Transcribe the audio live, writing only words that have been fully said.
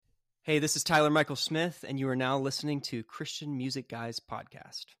Hey, this is Tyler Michael Smith, and you are now listening to Christian Music Guys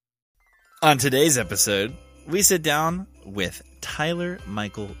podcast. On today's episode, we sit down with Tyler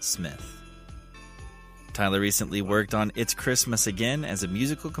Michael Smith. Tyler recently worked on It's Christmas Again as a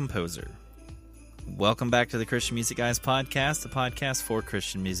musical composer. Welcome back to the Christian Music Guys podcast, the podcast for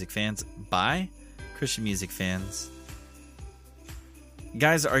Christian music fans by Christian music fans.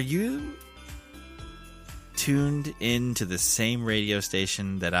 Guys, are you tuned into the same radio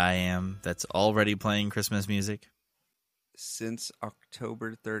station that I am that's already playing Christmas music? Since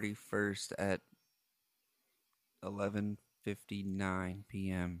October 31st at 11:59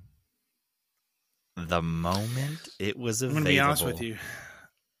 p.m. The moment it was available. I'm going to be honest with you.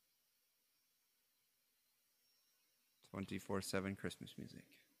 24/7 Christmas music.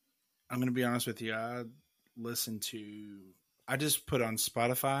 I'm going to be honest with you. I just put on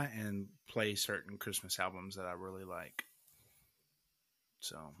Spotify and play certain Christmas albums that I really like.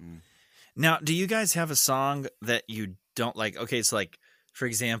 So. Now, do you guys have a song that you don't like? Okay, so like, for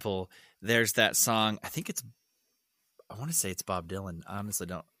example, there's that song, I want to say it's Bob Dylan. I honestly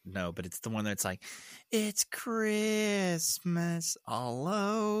don't know, but it's the one that's like, it's Christmas all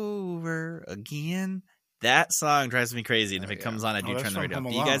over again. That song drives me crazy, and if it comes on, I do turn the radio off.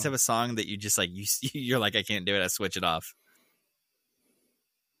 Do you guys have a song that you just like, you're like, I can't do it, I switch it off?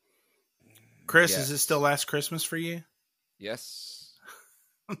 Chris, Is it still Last Christmas for you? Yes.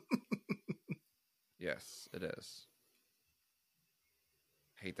 Yes, it is.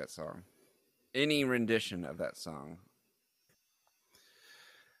 Hate that song. Any rendition of that song.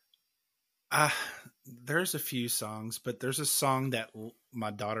 There's a few songs, but there's a song that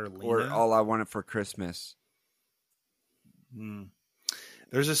my daughter Lena... Or All I Wanted for Christmas.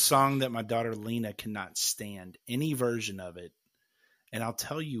 There's a song that my daughter Lena cannot stand, any version of it, and I'll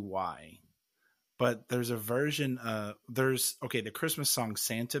tell you why. But there's a version the Christmas song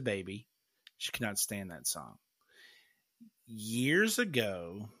Santa Baby. She cannot stand that song. Years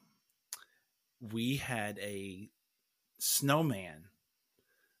ago, we had a snowman,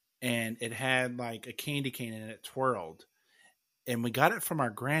 and it had like a candy cane and it twirled. And we got it from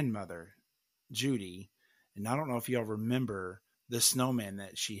our grandmother, Judy. And I don't know if y'all remember the snowman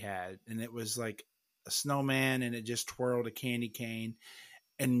that she had. And it was like a snowman and it just twirled a candy cane.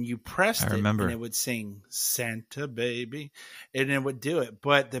 And you pressed it and it would sing Santa Baby. And it would do it.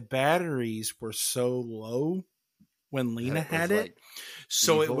 But the batteries were so low when Lena had it.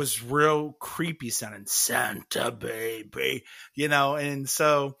 So evil. It was real creepy sounding, Santa Baby, and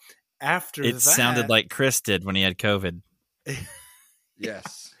so after it sounded like Chris did when he had COVID.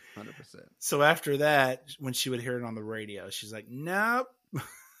 Yes, 100%. So after that, when she would hear it on the radio, she's like, nope.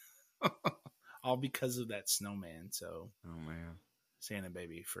 All because of that snowman. So, oh man, Santa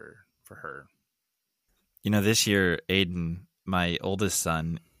Baby for her. This year, Aiden, my oldest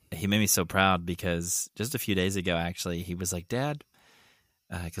son, he made me so proud because just a few days ago, actually, he was like, Dad,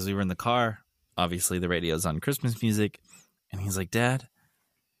 because we were in the car. Obviously, the radio's on Christmas music. And he's like, Dad,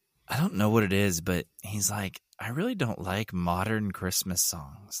 I don't know what it is, but he's like, I really don't like modern Christmas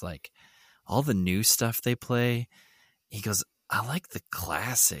songs. Like all the new stuff they play. He goes, I like the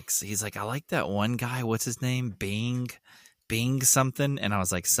classics. He's like, I like that one guy. What's his name? Bing something. And I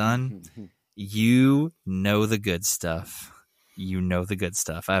was like, son, you know the good stuff. You know the good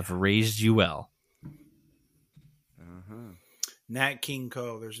stuff. I've raised you well. Nat King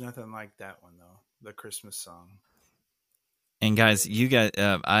Cole. There's nothing like that one, though. The Christmas song. And guys, you guys,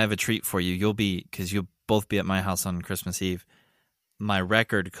 I have a treat for you. Because you'll both be at my house on Christmas Eve. My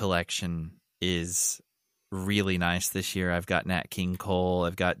record collection is really nice this year. I've got Nat King Cole.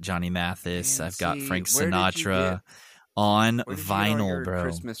 I've got Johnny Mathis. I've got Frank Sinatra on vinyl, bro.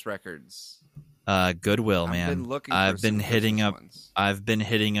 Christmas records. Goodwill, man. I've been hitting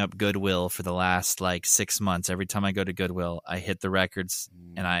up Goodwill for the last like 6 months. Every time I go to Goodwill, I hit the records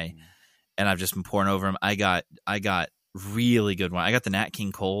and I've just been pouring over them. I got really good one. I got the Nat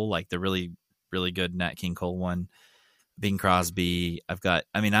King Cole, like the really, really good Nat King Cole one. Bing Crosby. And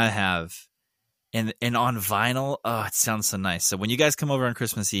on vinyl, oh, it sounds so nice. So when you guys come over on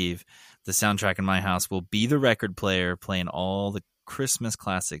Christmas Eve, the soundtrack in my house will be the record player playing all the Christmas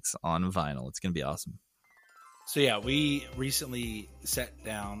classics on vinyl. It's going to be awesome. So yeah, we recently sat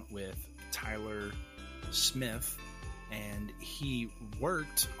down with Tyler Smith, and he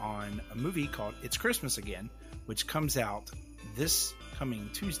worked on a movie called It's Christmas Again, which comes out this coming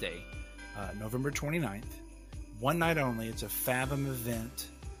Tuesday, November 29th. One night only. It's a Fathom event.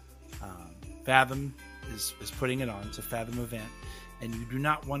 Fathom is putting it on. It's a Fathom event, and you do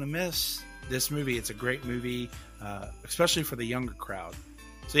not want to miss this movie. It's a great movie, especially for the younger crowd.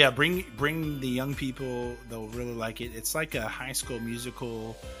 So yeah, bring the young people. They'll really like it. It's like a High School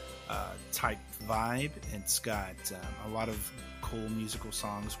Musical type vibe. It's got a lot of cool musical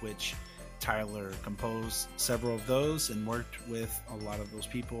songs, which Tyler composed several of those and worked with a lot of those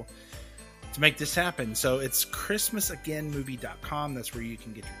people to make this happen. So it's ChristmasAgainMovie.com. That's where you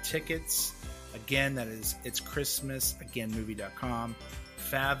can get your tickets. Again, it's ChristmasAgainMovie.com.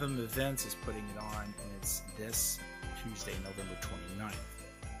 Fathom Events is putting it on, and it's this Tuesday, November 29th.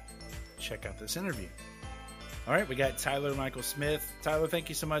 Check out this interview. All right, we got Tyler Michael Smith. Tyler, thank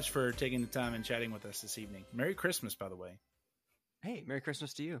you so much for taking the time and chatting with us this evening. Merry Christmas, by the way. Hey, Merry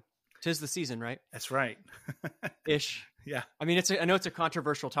Christmas to you. 'Tis the season, right? That's right. Ish. Yeah. I mean, I know it's a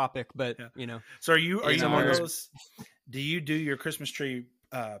controversial topic, but yeah. So are you one among of those? Do you do your Christmas tree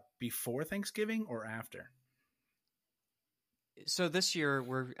before Thanksgiving or after? So this year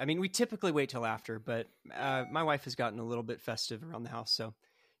we typically wait till after, but my wife has gotten a little bit festive around the house, so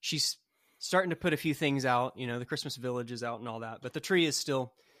she's starting to put a few things out. The Christmas village is out and all that, but the tree is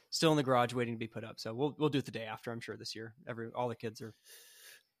still in the garage waiting to be put up. So we'll do it the day after, I'm sure, this year. All the kids are.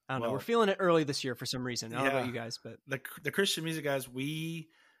 I don't know. We're feeling it early this year for some reason. I don't know about you guys, but the Christian Music Guys, we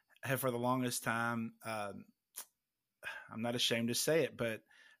have for the longest time. I'm not ashamed to say it, but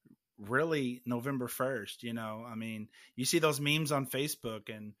really November 1st. I mean, you see those memes on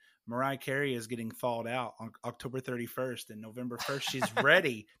Facebook, and Mariah Carey is getting thawed out on October 31st, and November 1st she's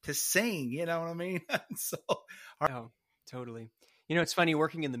ready to sing. You know what I mean? So, oh, totally. It's funny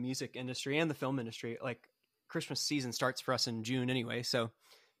working in the music industry and the film industry. Like Christmas season starts for us in June anyway, so.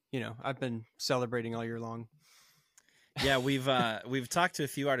 I've been celebrating all year long. Yeah, we've talked to a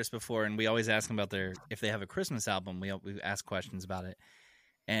few artists before, and we always ask them about if they have a Christmas album. We ask questions about it,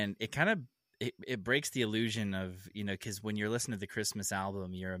 and it kind of it breaks the illusion of because when you're listening to the Christmas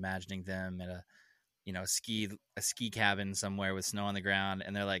album, you're imagining them at a ski cabin somewhere with snow on the ground,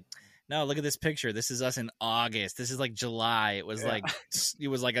 and they're like, no, look at this picture. This is us in August. This is like July. It was like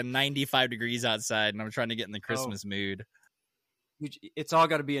a 95 degrees outside, and I'm trying to get in the Christmas mood. It's all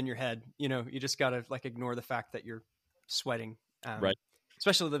got to be in your head. You just got to ignore the fact that you're sweating. Right.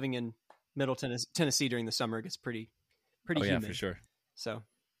 Especially living in Middle Tennessee during the summer, it gets pretty humid. Yeah, for sure. So,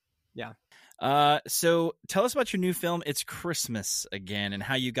 yeah. So tell us about your new film, It's Christmas Again, and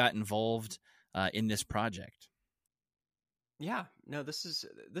how you got involved in this project. Yeah, no, this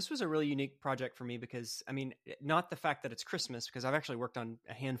was a really unique project for me because, I mean, not the fact that it's Christmas, because I've actually worked on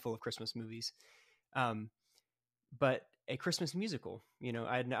a handful of Christmas movies, but a Christmas musical.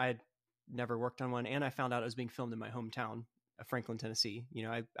 I had never worked on one, and I found out it was being filmed in my hometown of Franklin, Tennessee.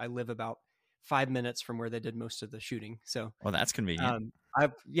 I live about 5 minutes from where they did most of the shooting. So, well, that's convenient.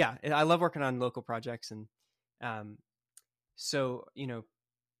 I love working on local projects, and so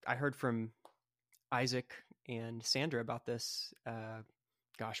I heard from Isaac and Sandra about this.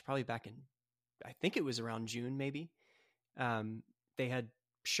 Probably back in, I think it was around June, maybe. They had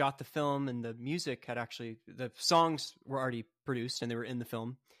shot the film, and the music the songs were already produced and they were in the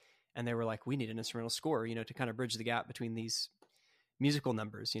film, and they were like, we need an instrumental score, to kind of bridge the gap between these musical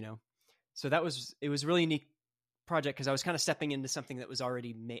numbers, So it was a really unique project because I was kind of stepping into something that was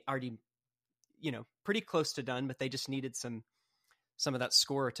already pretty close to done, but they just needed some of that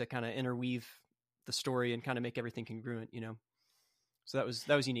score to kind of interweave the story and kind of make everything congruent, So that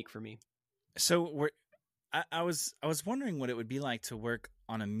was unique for me. So I was wondering what it would be like to work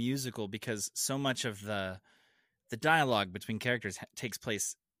on a musical, because so much of the dialogue between characters takes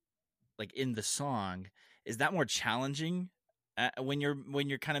place like in the song. Is that more challenging when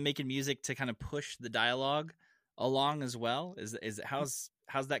you're kind of making music to kind of push the dialogue along as well? How's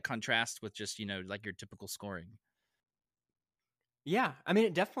that contrast with just like your typical scoring? Yeah, I mean,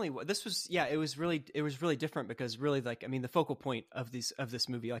 it definitely. It was really different because really, the focal point of this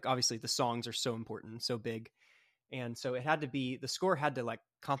movie, like obviously the songs are so important, so big, and so it had to be, the score had to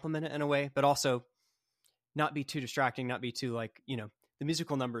complement it in a way, but also not be too distracting, not be too the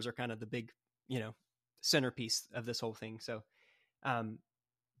musical numbers are kind of the big centerpiece of this whole thing. So,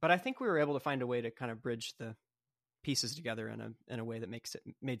 but I think we were able to find a way to kind of bridge the pieces together in a way that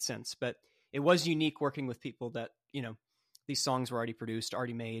made sense. But it was unique working with people that these songs were already produced,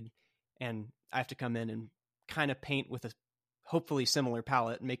 already made, and I have to come in and kind of paint with a hopefully similar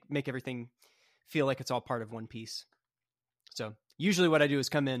palette and make everything feel like it's all part of one piece. So usually what I do is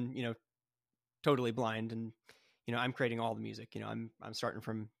come in, totally blind, and I'm creating all the music. I'm starting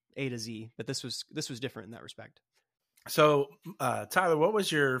from A to Z, but this was different in that respect. So, Tyler, what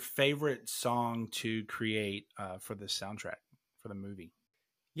was your favorite song to create for the soundtrack for the movie?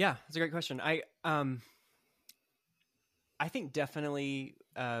 Yeah, that's a great question. I think definitely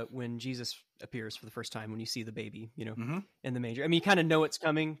when Jesus appears for the first time, when you see the baby, in the manger. I mean, you kind of know it's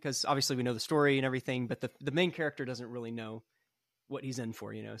coming because obviously we know the story and everything, but the main character doesn't really know what he's in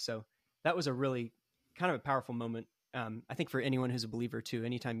for, you know. So that was a really kind of a powerful moment. I think for anyone who's a believer too,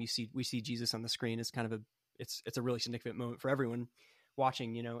 anytime we see Jesus on the screen, is kind of it's a really significant moment for everyone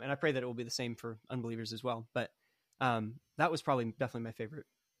watching, you know. And I pray that it will be the same for unbelievers as well. But that was probably definitely my favorite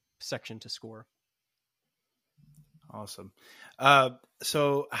section to score. Awesome.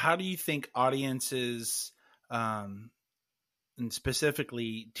 So how do you think audiences, and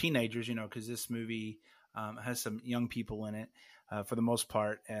specifically teenagers, you know, because this movie has some young people in it for the most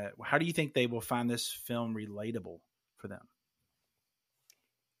part, how do you think they will find this film relatable for them?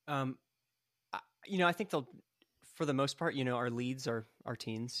 You know, I think they'll, for the most part, you know, our leads are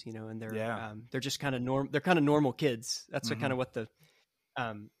teens, you know, and they're just kind of they're kind of normal kids. That's kind of what the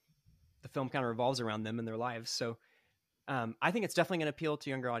film kind of revolves around them and their lives. So I think it's definitely going to appeal to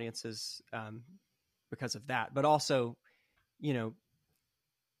younger audiences because of that. But also, you know,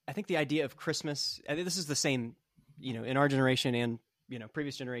 I think the idea of Christmas, I think this is the same, you know, in our generation and, you know,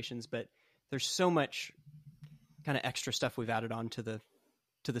 previous generations, but there's so much kind of extra stuff we've added on to the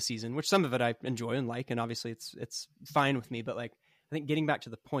season, which some of it I enjoy and like, and obviously it's fine with me. But like, I think getting back to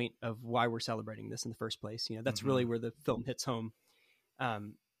the point of why we're celebrating this in the first place, you know, that's really where the film hits home.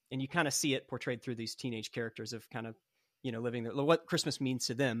 And you kind of see it portrayed through these teenage characters of kind of, you know, living what Christmas means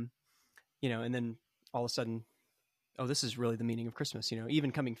to them, you know, and then all of a sudden, oh, this is really the meaning of Christmas, you know.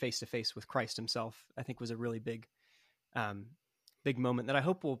 Even coming face to face with Christ himself, I think was a really big moment that I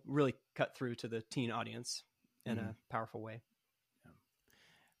hope will really cut through to the teen audience in a powerful way.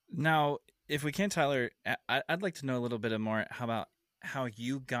 Now, if we can, Tyler, I'd like to know a little bit more about how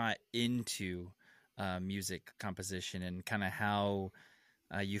you got into music composition and kind of how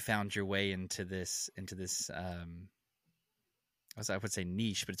you found your way into this. I would say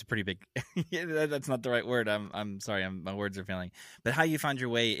niche, but it's a pretty big. That's not the right word. I'm sorry. My words are failing. But how you found your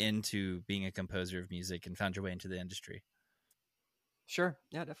way into being a composer of music and found your way into the industry? Sure.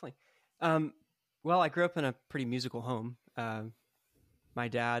 Yeah, definitely. Well, I grew up in a pretty musical home. My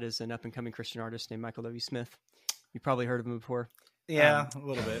dad is an up-and-coming Christian artist named Michael W. Smith. You probably heard of him before. Yeah, a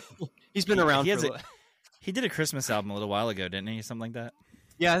little bit. He's been around He did a Christmas album a little while ago, didn't he? Something like that?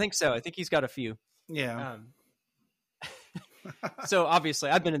 Yeah, I think so. I think he's got a few. Yeah. So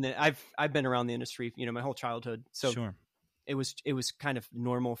obviously I've been around the industry, you know, my whole childhood. So sure. It was kind of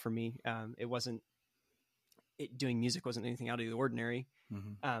normal for me. Doing music wasn't anything out of the ordinary.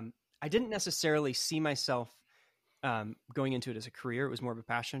 I didn't necessarily see myself going into it as a career. It was more of a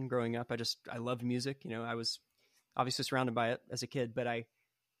passion growing up. I loved music. You know, I was obviously surrounded by it as a kid, but I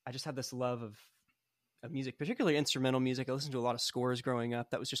just had this love of music, particularly instrumental music. I listened to a lot of scores growing up.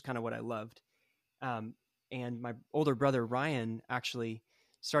 That was just kind of what I loved. And my older brother, Ryan, actually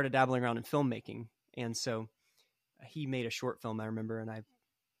started dabbling around in filmmaking. And so he made a short film, I remember, and I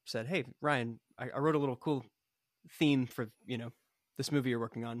said, "Hey, Ryan, I wrote a little cool theme for, you know, this movie you're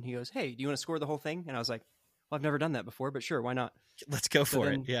working on." He goes, "Hey, do you want to score the whole thing?" And I was like, "Well, I've never done that before, but sure, why not? Let's go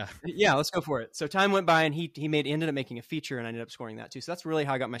for it." Yeah. Yeah, let's go for it. So time went by and he ended up making a feature, and I ended up scoring that too. So that's really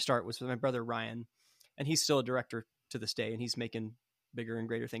how I got my start, was with my brother, Ryan. And he's still a director to this day, and he's making bigger and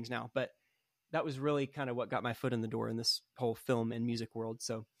greater things now. But that was really kind of what got my foot in the door in this whole film and music world.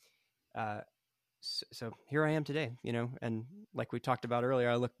 So, so here I am today, you know, and like we talked about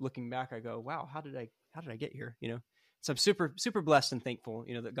earlier, looking back, I go, wow, how did I get here? You know, so I'm super, super blessed and thankful,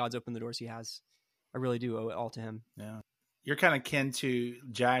 you know, that God's opened the doors he has. I really do owe it all to him. Yeah. You're kind of kin to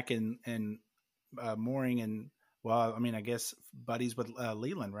Jack and Mooring, and, well, I mean, I guess buddies with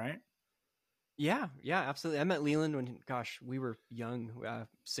Leland, right? Yeah, absolutely. I met Leland when, gosh, we were young,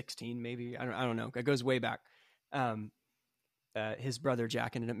 16 maybe. I don't know. It goes way back. His brother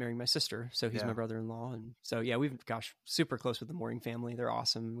Jack ended up marrying my sister, so he's my brother-in-law, and so yeah, super close with the Mooring family. They're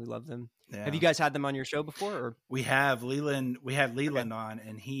awesome. We love them. Yeah. Have you guys had them on your show before? Or? We have Leland. We had Leland on,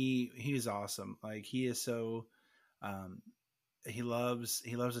 and he's awesome. Like, he is so. He loves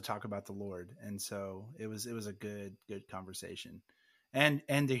to talk about the Lord, and so it was a good conversation, and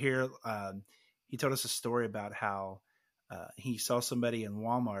to hear. He told us a story about how he saw somebody in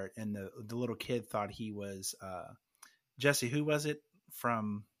Walmart, and the little kid thought he was Jesse. Who was it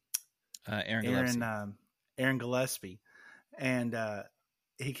from? Aaron Gillespie, and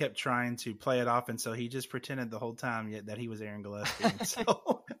he kept trying to play it off, and so he just pretended the whole time that he was Aaron Gillespie. And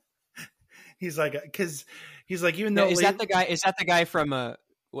so he's like, because he's like, even though is that the guy from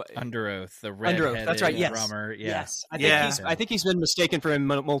Under Oath, the redheaded that's right. Yes. drummer. Yeah. Yes. I think he's been mistaken for him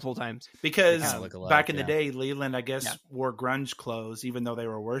multiple times. Because back in the day, Leland, I guess, wore grunge clothes, even though they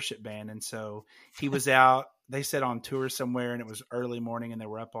were a worship band. And so he was out, they said on tour somewhere, and it was early morning and they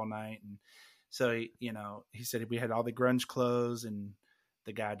were up all night. And so, he said we had all the grunge clothes, and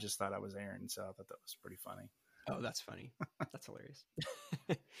the guy just thought I was Aaron. So I thought that was pretty funny. Oh, that's funny. That's hilarious.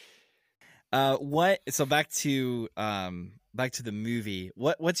 So back to the movie.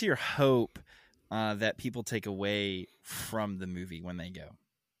 What's your hope that people take away from the movie when they go?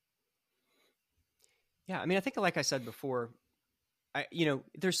 Yeah, I mean, I think like I said before,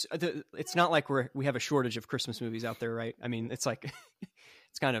 it's not like we have a shortage of Christmas movies out there, right? I mean, it's like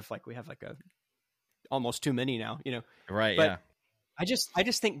it's kind of like we have like almost too many now, Right? But yeah. I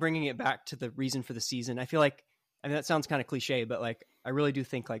just think bringing it back to the reason for the season. I feel like, I mean, that sounds kind of cliche, but like I really do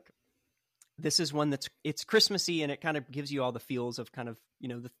think like this is one it's Christmassy and it kind of gives you all the feels of kind of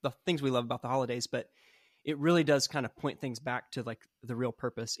the things we love about the holidays, but it really does kind of point things back to like the real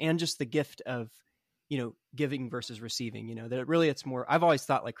purpose and just the gift of giving versus receiving. That really it's more. I've always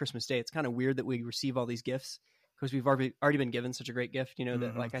thought like Christmas Day, it's kind of weird that we receive all these gifts because we've already been given such a great gift.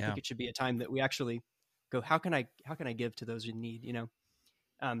 That like I think it should be a time that we actually go, how can I give to those in need?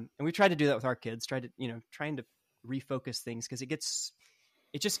 And we tried to do that with our kids. Trying to refocus things because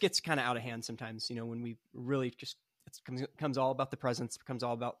it just gets kind of out of hand sometimes. When we really just comes all about the presents, becomes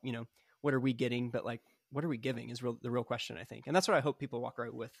all about what are we getting, but like what are we giving is the real question, I think, and that's what I hope people walk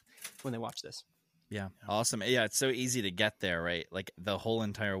out with when they watch this. Yeah, awesome. Yeah, it's so easy to get there, right? Like the whole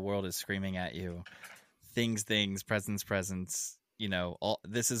entire world is screaming at you, things, presents. All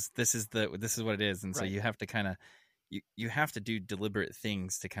this is what it is, and so you have to kind of you have to do deliberate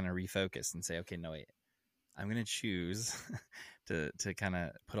things to kind of refocus and say, okay, no wait, I'm going to choose to kind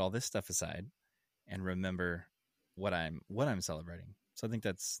of put all this stuff aside and remember what I'm celebrating. So I think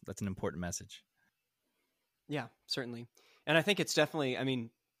that's an important message. Yeah, certainly, and I think it's definitely. I mean,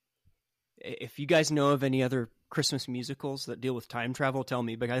 if you guys know of any other Christmas musicals that deal with time travel, tell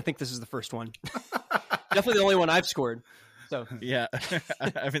me. But I think this is the first one. Definitely the only one I've scored. So yeah,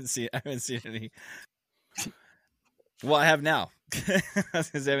 I haven't seen any. Well, I have now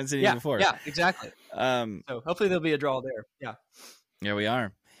because I haven't seen any before. Yeah, exactly. So hopefully there'll be a draw there. Yeah. There we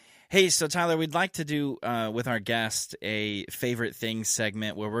are. Hey, so Tyler, we'd like to do with our guest a favorite thing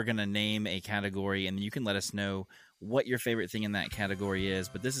segment where we're going to name a category and you can let us know what your favorite thing in that category is.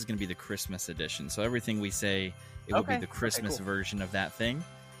 But this is going to be the Christmas edition. So everything we say, it will be the Christmas version of that thing.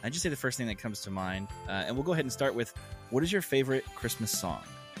 I just say the first thing that comes to mind. And we'll go ahead and start with, what is your favorite Christmas song?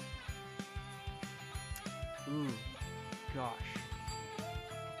 Ooh, gosh.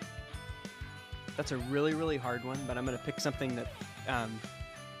 That's a really, really hard one, but I'm going to pick something that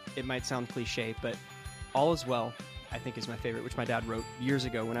it might sound cliche, but All Is Well, I think, is my favorite, which my dad wrote years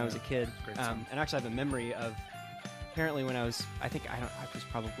ago when I was a kid. And actually I have a memory of, apparently when I was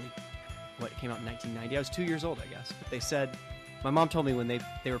probably, it came out in 1990. I was 2 years old, I guess. But they said, my mom told me when they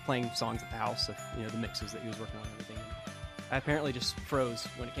were playing songs at the house of, the mixes that he was working on and everything. I apparently just froze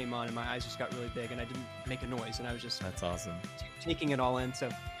when it came on and my eyes just got really big and I didn't make a noise and I was just That's awesome. Taking it all in. So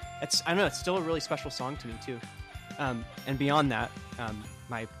I don't know, it's still a really special song to me too. And beyond that,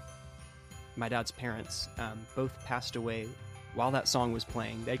 my dad's parents both passed away while that song was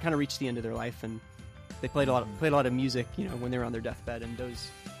playing. They kind of reached the end of their life and they played a lot of music, when they were on their deathbed, and those,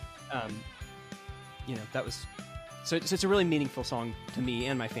 that was, so it's a really meaningful song to me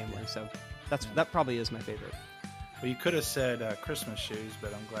and my family. So that probably is my favorite. Well, you could have said Christmas Shoes,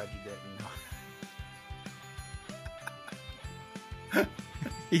 but I'm glad you didn't.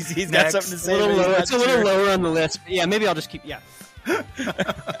 He's got something to say. It's a little lower on the list. But yeah, maybe I'll just keep. Yeah.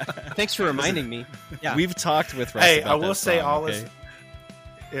 Thanks for reminding me. Yeah, we've talked with Russ. Hey, about I will that say song, all okay? is.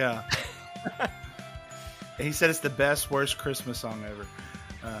 Yeah. He said it's the best, worst Christmas song ever.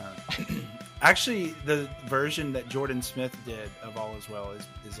 Actually, the version that Jordan Smith did of All Is Well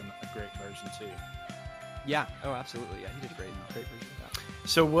is a great version too. Yeah. Oh, absolutely. Yeah, he did a great version of that.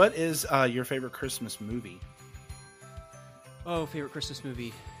 So, what is your favorite Christmas movie? Oh, favorite Christmas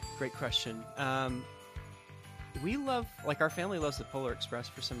movie? Great question. We love, our family loves The Polar Express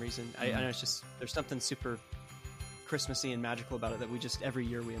for some reason. I know it's just, there's something super Christmassy and magical about it that we just, every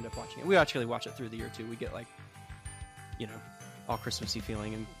year we end up watching it. We actually watch it through the year too. We get all Christmassy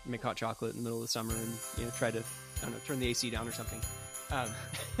feeling and make hot chocolate in the middle of the summer and, try to, I don't know, turn the AC down or something.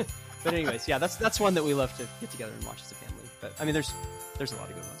 But anyways, yeah, that's one that we love to get together and watch as a family. But I mean, there's a lot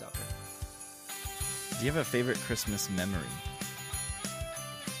of good ones out there. Do you have a favorite Christmas memory?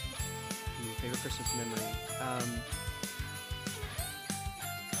 Favorite Christmas memory.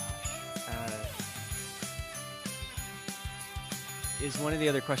 Is one of the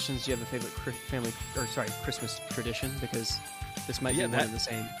other questions, do you have a favorite Christmas tradition? Because this might be one and the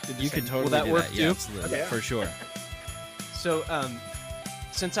same. You can totally Will that do work that. too? Yeah, absolutely. Okay. For sure. So,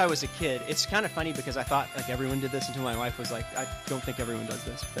 since I was a kid, it's kind of funny because I thought everyone did this until my wife was like, I don't think everyone does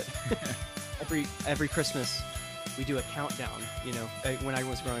this, but every Christmas, we do a countdown. You know, when I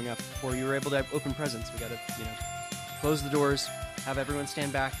was growing up, before you were able to open presents, we got to, you know, close the doors, have everyone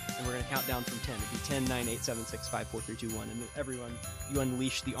stand back, and we're going to count down from 10. It'd be 10, 9, 8, 7, 6, 5, 4, 3, 2, 1. And everyone, you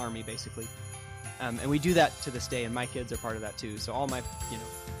unleash the army, basically. And we do that to this day, and my kids are part of that too. So all my, you know,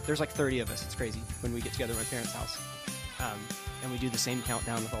 there's like 30 of us. It's crazy when we get together at my parents' house. And we do the same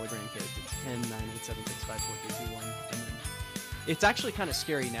countdown with all the grandkids. It's 10, 9, 8, 7, 6, 5, 4, 3, 2, 1. And then it's actually kind of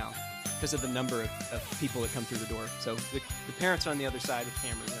scary now because of the number of people that come through the door. So the parents are on the other side with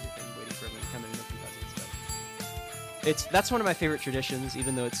cameras and everything, waiting for everyone to come in and open presents. But that's one of my favorite traditions,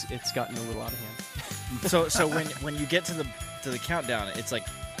 even though it's gotten a little out of hand. So when you get to the countdown, it's like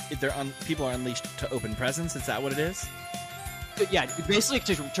people are unleashed to open presents. Is that what it is? Yeah,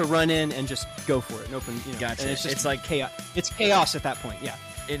 basically to run in and just go for it and open. You know, gotcha. And it's like chaos. It's chaos at that point. Yeah.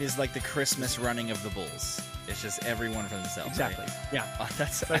 It is like the Christmas running of the bulls. It's just everyone for themselves. Exactly. Right? Yeah. Oh,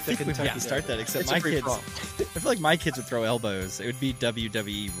 that's. Like I think we have Kentucky to start that. Except It's my a free kids. for all. I feel like my kids would throw elbows. It would be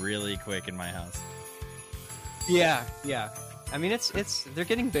WWE really quick in my house. Yeah. Yeah. I mean, it's they're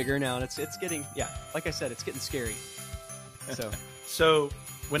getting bigger now, and it's getting like I said, it's getting scary. So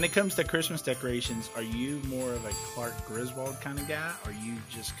when it comes to Christmas decorations, are you more of a Clark Griswold kind of guy, or you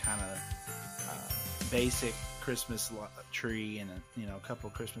just kind of basic Christmas tree and a couple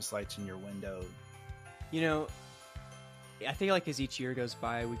of Christmas lights in your window? You know, I think like as each year goes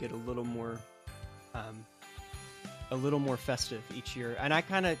by, we get a little more festive each year. And I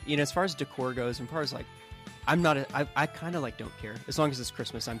kind of, as far as decor goes, and as far as like, I kind of like don't care as long as it's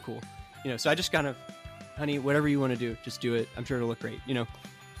Christmas. I'm cool, So I just kind of, honey, whatever you want to do, just do it. I'm sure it'll look great,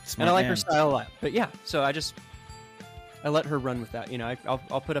 Smart and I like her man. style a lot. But yeah, so I let her run with that.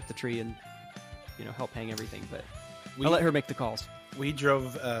 I'll put up the tree and help hang everything, but I'll let her make the calls. We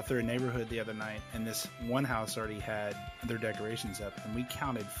drove through a neighborhood the other night, and this one house already had their decorations up, and we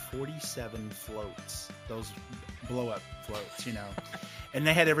counted 47 floats, those blow-up floats, and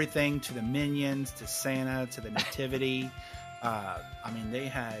they had everything to the Minions, to Santa, to the Nativity. They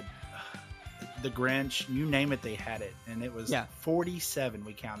had the Grinch, you name it, they had it, and it was 47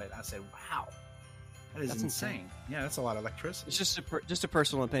 we counted. I said, wow, that's insane. Yeah, that's a lot of electricity. It's just a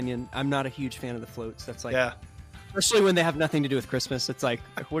personal opinion. I'm not a huge fan of the floats. That's like... Yeah. Especially when they have nothing to do with Christmas. It's like,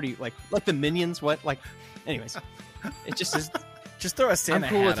 what are you, like the Minions? What? Like, anyways, it just is. Just throw a Santa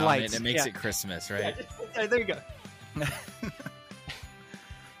cool hat with on lights. it and it makes it Christmas, right? Yeah, there you go.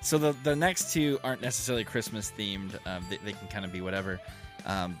 So the next two aren't necessarily Christmas themed. They can kind of be whatever.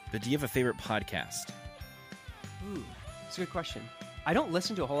 But do you have a favorite podcast? Ooh, that's a good question. I don't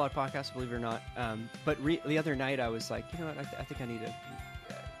listen to a whole lot of podcasts, believe it or not. But the other night I was like, you know what? I think I need to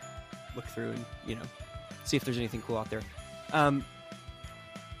look through and, see if there's anything cool out there. Gosh,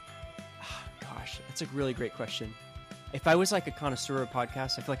 that's a really great question. If I was like a connoisseur of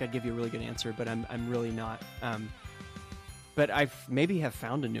podcasts, I feel like I'd give you a really good answer, but I'm really not. But maybe have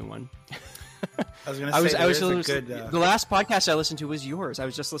found a new one. I was going to say, the last podcast I listened to was yours. I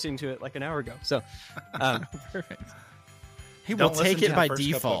was just listening to it like an hour ago. So, perfect. Hey, we'll Don't take listen it to by the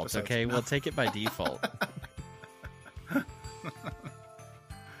first couple default, episodes. okay? No. We'll take it by default.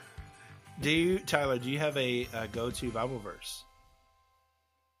 Tyler, do you have a go-to Bible verse?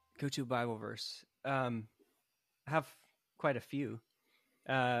 Go-to Bible verse. I have quite a few.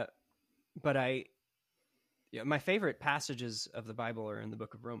 But my favorite passages of the Bible are in the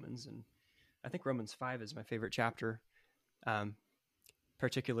book of Romans. And I think Romans 5 is my favorite chapter.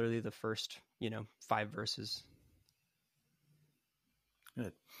 Particularly the first, 5 verses.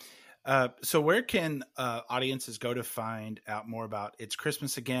 Good. So where can audiences go to find out more about It's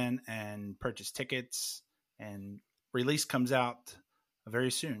Christmas Again and purchase tickets? And release comes out very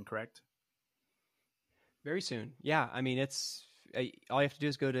soon, correct? Very soon. Yeah. I mean, all you have to do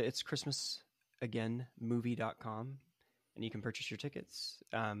is go to itschristmasagainmovie.com and you can purchase your tickets.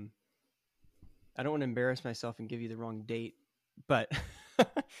 I don't want to embarrass myself and give you the wrong date, but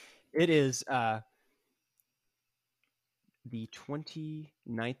it is the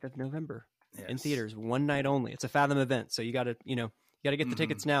 29th of November in theaters, one night only. It's a Fathom event, so you got to get the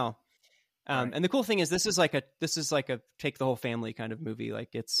tickets now. Right. And the cool thing is, this is like a take the whole family kind of movie. Like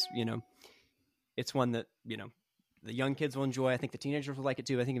it's one that the young kids will enjoy. I think the teenagers will like it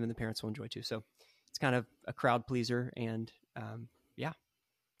too. I think even the parents will enjoy too. So it's kind of a crowd pleaser, and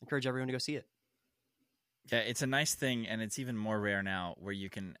encourage everyone to go see it. Yeah, it's a nice thing, and it's even more rare now where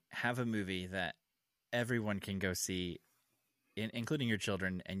you can have a movie that everyone can go see, including your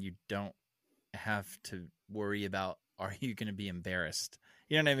children, and you don't have to worry about, are you going to be embarrassed?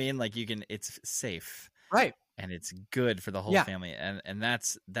 You know what I mean? Like it's safe, Right? And it's good for the whole family, and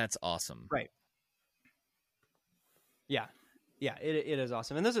that's awesome, Right? Yeah, yeah, it is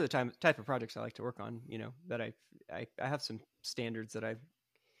awesome. And those are the type of projects I like to work on, you know, that I have some standards that I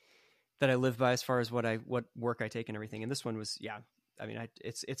live by as far as what work I take and everything. And this one was, yeah, I mean,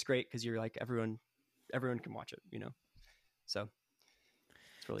 it's great because you're like, everyone can watch it, you know? So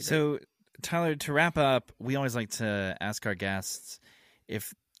it's really great. So Tyler, to wrap up, we always like to ask our guests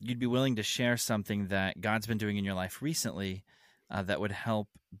if you'd be willing to share something that God's been doing in your life recently that would help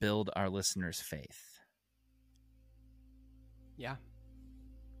build our listeners' faith. Yeah,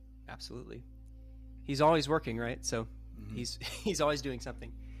 absolutely. He's always working, right? So he's always doing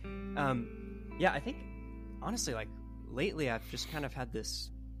something. Yeah, I think honestly, like lately I've just kind of had this,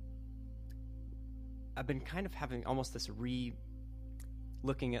 I've been kind of having almost this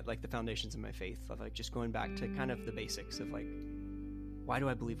looking at like the foundations of my faith, of like just going back to kind of the basics of like, why do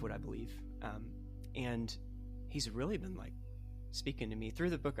I believe what I believe? And he's really been like speaking to me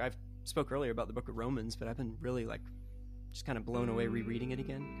through the book. I've spoke earlier about the book of Romans, but I've been really like just kind of blown away rereading it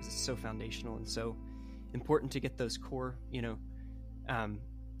again because it's so foundational and so important to get those core, you know,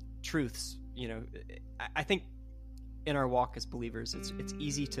 truths. You know, I think in our walk as believers, it's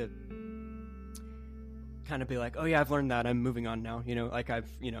easy to kind of be like, oh yeah, I've learned that, I'm moving on now. You know, like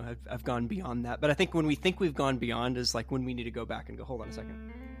I've gone beyond that. But I think when we think we've gone beyond is like when we need to go back and go, hold on a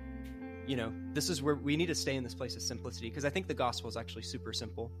second. You know, this is where we need to stay in this place of simplicity, because I think the gospel is actually super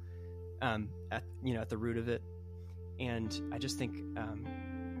simple at the root of it. And I just think I've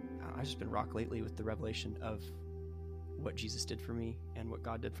just been rocked lately with the revelation of what Jesus did for me and what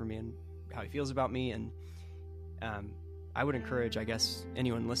God did for me and how he feels about me. And I would encourage, I guess,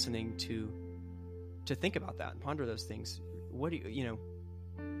 anyone listening to think about that and ponder those things. What is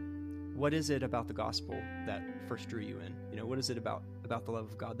it about the gospel that first drew you in? You know, what is it about the love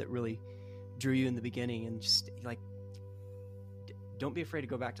of God that really drew you in the beginning? And just like, don't be afraid to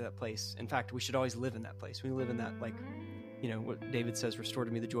go back to that place. In fact, we should always live in that place. We live in that, like, you know, what David says, restore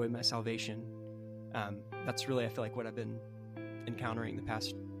to me the joy of my salvation. That's really, I feel like, what I've been encountering the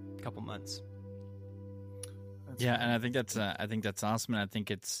past couple months. And I think that's awesome. And I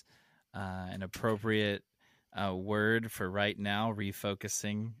think it's an appropriate word for right now,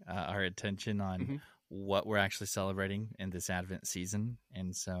 refocusing our attention on what we're actually celebrating in this Advent season.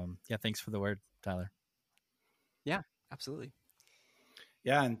 And so, yeah, thanks for the word, Tyler. Yeah, absolutely.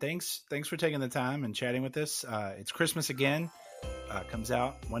 Yeah, and thanks for taking the time and chatting with us. It's Christmas Again. Comes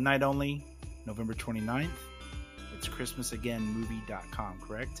out one night only, November 29th. It's ChristmasAgainMovie.com,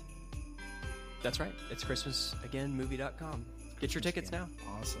 correct? That's right. It's ChristmasAgainMovie.com. Get your tickets now.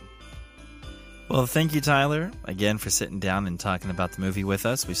 Awesome. Well, thank you, Tyler, again, for sitting down and talking about the movie with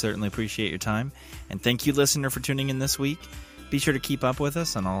us. We certainly appreciate your time. And thank you, listener, for tuning in this week. Be sure to keep up with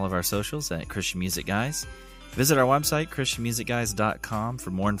us on all of our socials at Christian Music Guys. Visit our website, ChristianMusicGuys.com,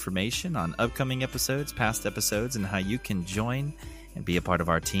 for more information on upcoming episodes, past episodes, and how you can join and be a part of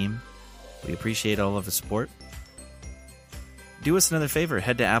our team. We appreciate all of the support. Do us another favor.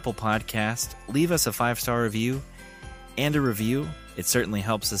 Head to Apple Podcast. Leave us a 5-star review and a review. It certainly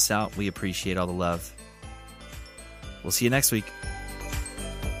helps us out. We appreciate all the love. We'll see you next week.